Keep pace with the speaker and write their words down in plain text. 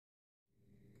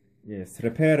Yes,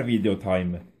 repair video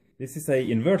time. This is a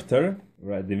inverter.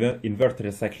 Right, the inverter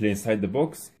is actually inside the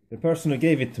box. The person who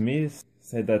gave it to me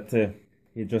said that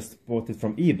he just bought it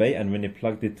from eBay, and when he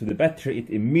plugged it to the battery,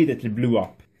 it immediately blew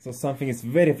up. So something is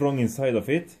very wrong inside of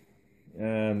it,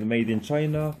 and made in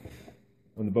China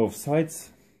on both sides.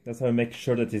 That's how I make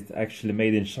sure that it's actually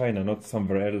made in China, not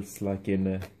somewhere else like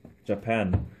in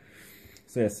Japan.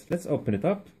 So yes, let's open it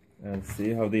up and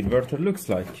see how the inverter looks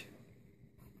like.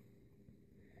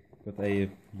 Got a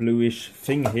bluish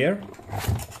thing here.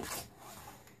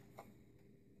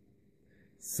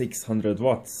 600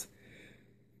 watts.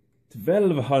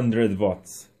 1200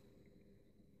 watts.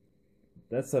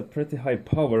 That's a pretty high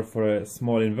power for a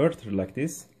small inverter like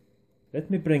this.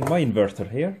 Let me bring my inverter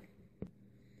here.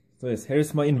 So yes,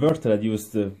 here's my inverter I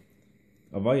used a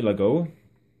while ago.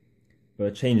 But I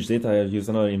changed it. I use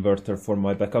another inverter for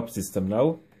my backup system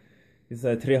now. It's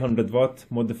a 300 watt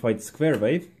modified square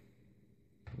wave.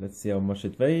 Let's see how much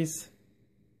it weighs.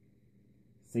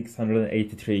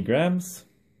 683 grams.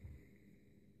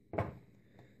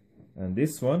 And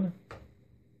this one,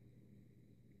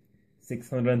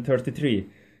 633.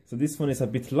 So this one is a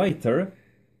bit lighter.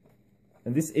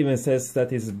 And this even says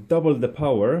that it's double the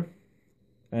power.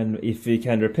 And if we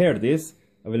can repair this,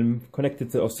 I will connect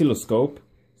it to oscilloscope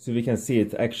so we can see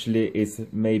it actually is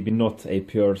maybe not a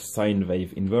pure sine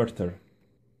wave inverter.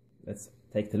 Let's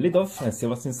take the lid off and see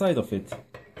what's inside of it.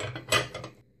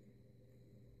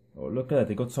 Oh, look at that,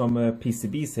 they got some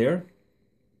PCBs here.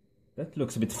 That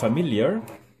looks a bit familiar.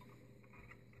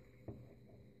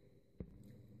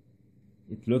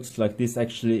 It looks like this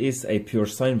actually is a pure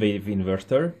sine wave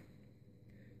inverter.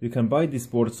 You can buy these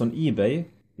boards on eBay.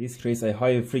 This creates a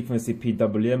high frequency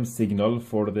PWM signal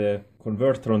for the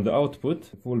converter on the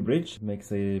output. The full bridge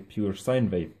makes a pure sine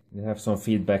wave. They have some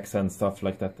feedbacks and stuff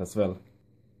like that as well.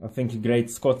 I think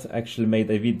Great Scott actually made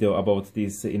a video about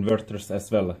these inverters as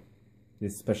well.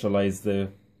 These specialized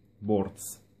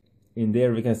boards. In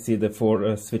there we can see the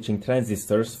 4 switching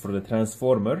transistors for the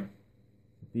transformer.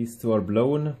 These 2 are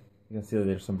blown. You can see that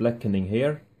there's some blackening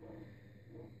here.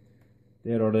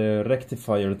 There are the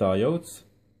rectifier diodes.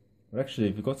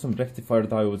 Actually, we got some rectifier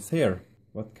diodes here.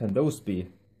 What can those be?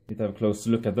 Let's have a close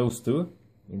look at those 2.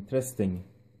 Interesting.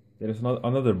 There is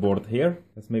another board here.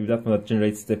 That's maybe that one that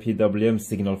generates the PWM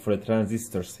signal for the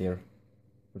transistors here.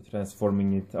 For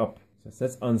transforming it up. So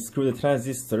let's unscrew the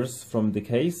transistors from the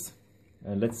case.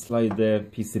 And let's slide the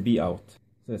PCB out.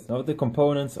 So yes, now the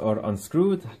components are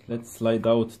unscrewed. Let's slide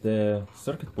out the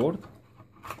circuit board.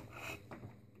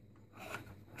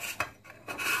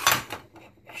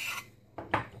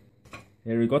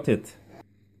 Here we got it.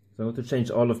 So I'm going to change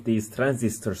all of these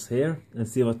transistors here and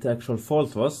see what the actual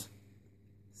fault was.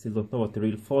 Still don't know what the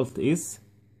real fault is.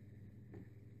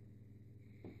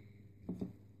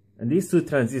 And these 2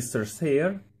 transistors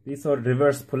here, these are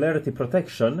reverse polarity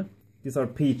protection. These are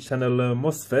P-channel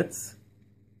MOSFETs.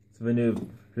 So when you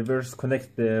reverse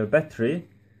connect the battery,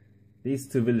 these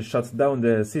 2 will shut down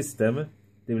the system.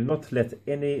 They will not let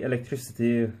any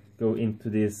electricity go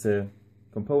into these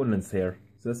components here.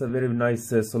 So that's a very nice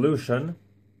solution.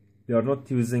 We are not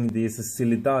using this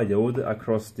silly diode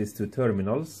across these 2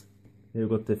 terminals. Here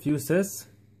we got the fuses,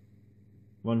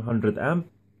 100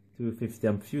 amp, 250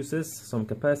 amp fuses, some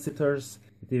capacitors.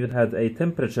 It even had a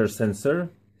temperature sensor,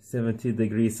 70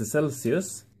 degrees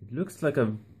Celsius. It looks like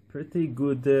a pretty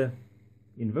good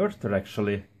inverter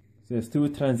actually. So there's 2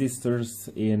 transistors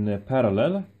in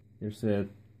parallel. Here's a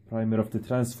primer of the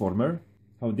transformer.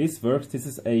 How this works, this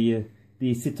is a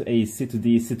DC to AC to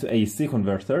DC to AC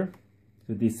converter.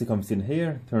 So DC comes in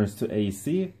here, turns to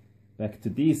AC, back to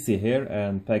DC here,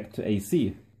 and back to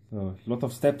AC. So a lot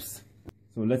of steps.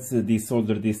 So let's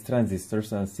desolder these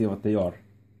transistors and see what they are.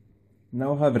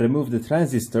 Now I have removed the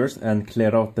transistors and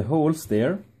clear out the holes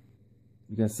there.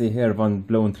 You can see here one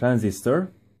blown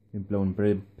transistor, blown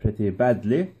pretty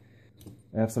badly.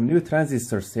 I have some new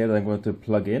transistors here that I'm going to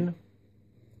plug in.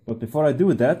 But before I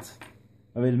do that,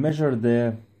 I will measure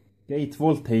the gate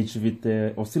voltage with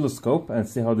the oscilloscope and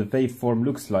see how the waveform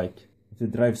looks like if the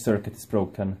drive circuit is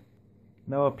broken.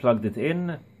 Now I plugged it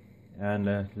in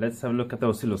and let's have a look at the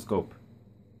oscilloscope.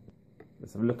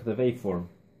 Let's have a look at the waveform.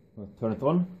 I'll turn it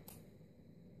on.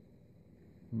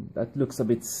 That looks a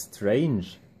bit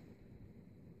strange.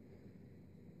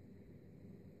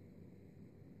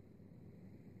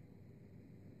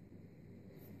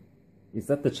 Is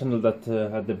that the channel that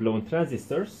had the blown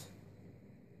transistors?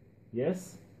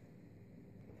 Yes.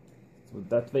 So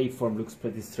that waveform looks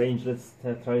pretty strange. Let's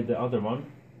try the other one.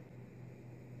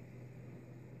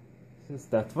 Since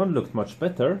that one looked much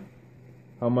better.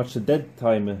 How much dead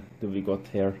time do we got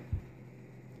here?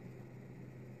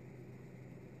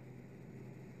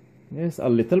 Yes, a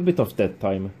little bit of dead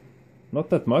time. Not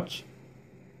that much.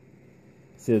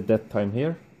 See the dead time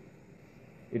here.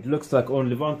 It looks like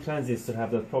only one transistor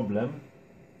have that problem.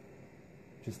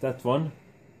 Just that one.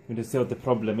 You see what the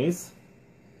problem is.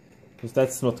 Because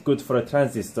that's not good for a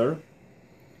transistor.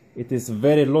 It is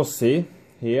very lossy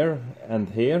here and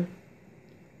here.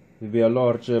 There will be a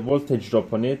large voltage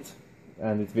drop on it,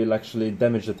 and it will actually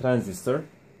damage the transistor.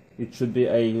 It should be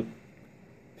a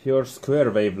pure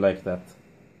square wave like that.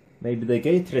 Maybe the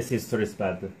gate resistor is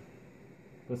bad.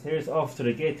 Because here is after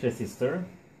the gate resistor,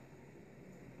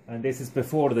 and this is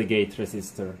before the gate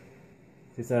resistor.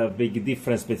 There's a big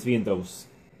difference between those.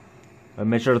 I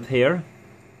measured here.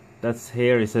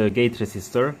 Here is a gate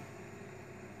resistor.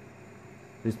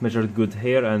 This measured good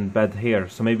here and bad here.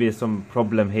 So maybe some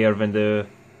problem here when the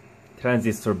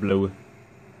transistor blew.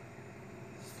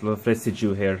 There's a lot of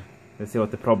residue here. Let's see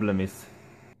what the problem is.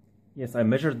 Yes, I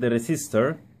measured the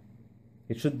resistor.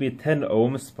 It should be 10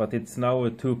 ohms, but it's now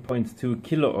 2.2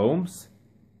 kilo ohms.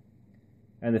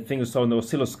 And the thing you saw on the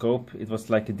oscilloscope, it was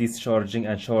like discharging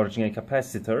and charging a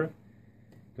capacitor.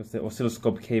 Because the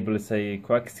oscilloscope cable is a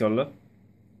coaxial.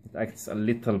 It acts a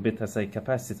little bit as a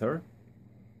capacitor.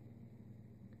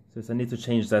 So I need to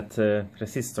change that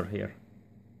resistor here.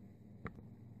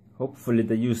 Hopefully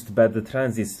they used bad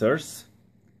transistors.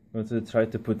 I'm going to try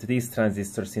to put these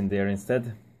transistors in there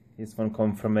instead. This one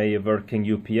comes from a working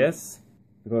UPS.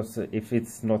 Because if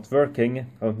it's not working,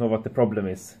 I don't know what the problem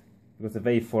is. Because the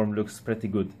waveform looks pretty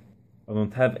good. I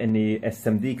don't have any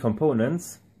SMD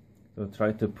components. So I'll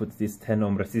try to put this 10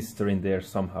 ohm resistor in there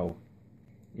somehow.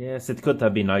 Yes, it could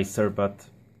have been nicer, but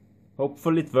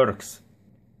hopefully it works.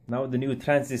 Now the new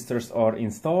transistors are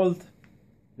installed.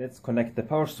 Let's connect the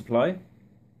power supply.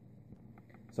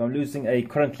 So I'm using a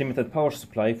current limited power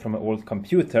supply from an old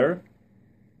computer.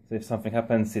 So if something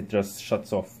happens, it just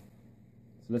shuts off.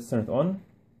 So let's turn it on.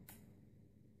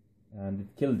 And it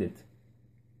killed it.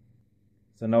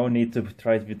 So now I need to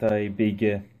try it with a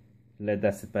big lead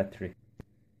acid battery.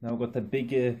 Now I've got a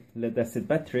big lead acid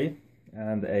battery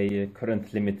and a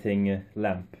current limiting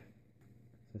lamp.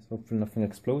 So hopefully nothing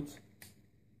explodes.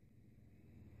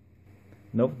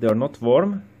 No, they are not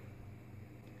warm.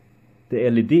 The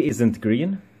LED isn't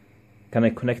green. Can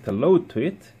I connect a load to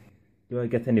it? Do I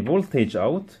get any voltage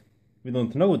out? We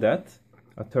don't know that.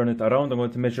 I'll turn it around. I'm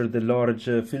going to measure the large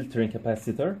filtering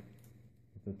capacitor.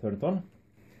 Turn it on.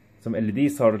 Some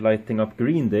LEDs are lighting up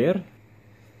green there.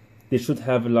 They should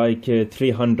have like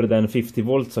 350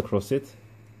 volts across it.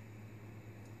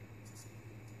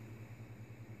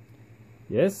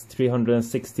 Yes,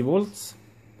 360 volts.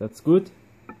 That's good.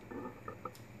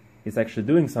 It's actually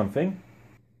doing something.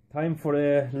 Time for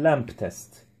a lamp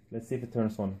test. Let's see if it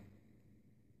turns on.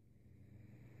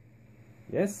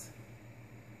 Yes.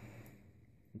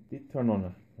 It did turn on.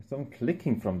 There's some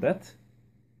clicking from that.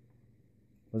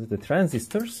 Was it the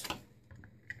transistors?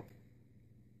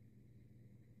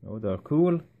 Oh, they are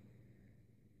cool.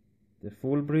 The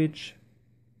full bridge.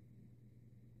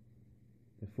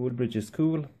 The full bridge is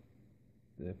cool.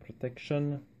 The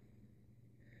protection.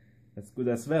 That's good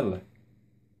as well.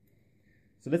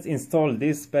 So let's install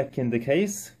this back in the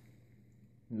case.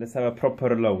 Let's have a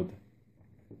proper load.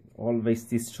 Always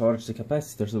discharge the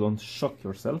capacitor so don't shock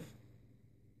yourself.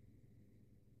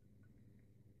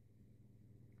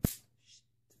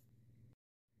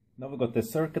 Now we've got the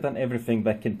circuit and everything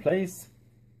back in place.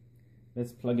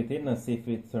 Let's plug it in and see if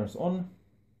it turns on.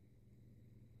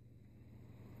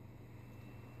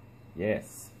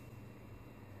 Yes.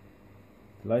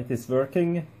 The light is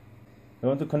working. We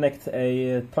want to connect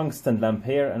a tungsten lamp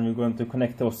here and we're going to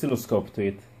connect the oscilloscope to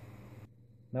it.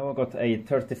 Now I've got a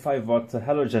 35 watt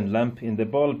halogen lamp in the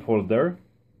bulb holder.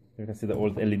 You can see the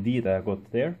old LED that I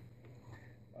got there.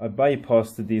 I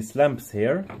bypassed these lamps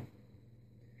here. So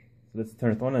let's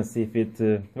turn it on and see if it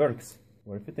works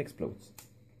or if it explodes.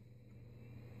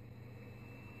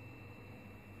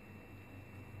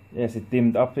 Yes, it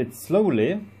dimmed up it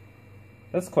slowly.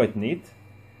 That's quite neat.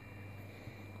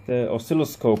 The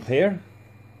oscilloscope here.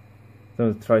 So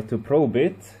I'll try to probe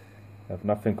it. I have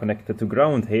nothing connected to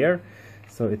ground here,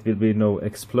 so it will be no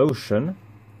explosion.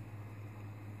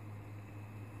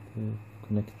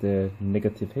 Connect the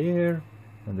negative here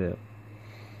and the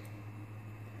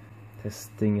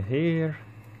testing here.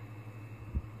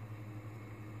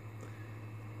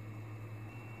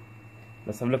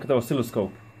 Let's have a look at the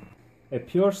oscilloscope. A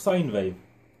pure sine wave.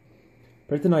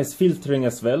 Pretty nice filtering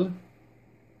as well.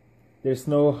 There's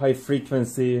no high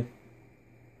frequency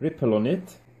ripple on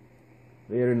it.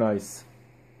 Very nice.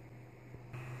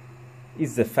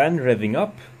 Is the fan revving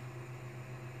up?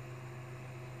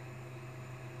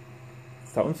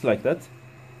 Sounds like that.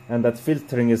 And that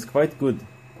filtering is quite good.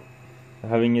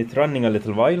 having it running a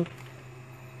little while.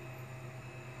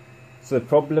 So the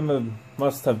problem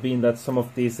must have been that some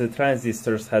of these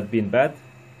transistors had been bad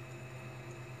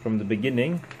from the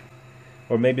beginning,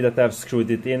 or maybe that I've screwed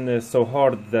it in so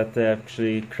hard that they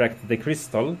actually cracked the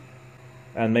crystal,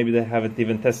 and maybe they haven't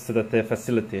even tested at the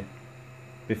facility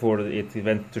before it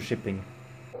went to shipping.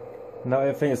 Now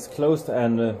everything is closed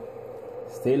and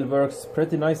still works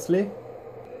pretty nicely,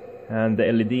 and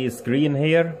the LED is green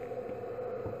here.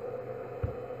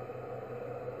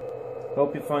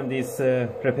 Hope you find this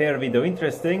repair video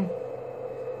interesting.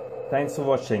 Thanks for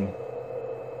watching.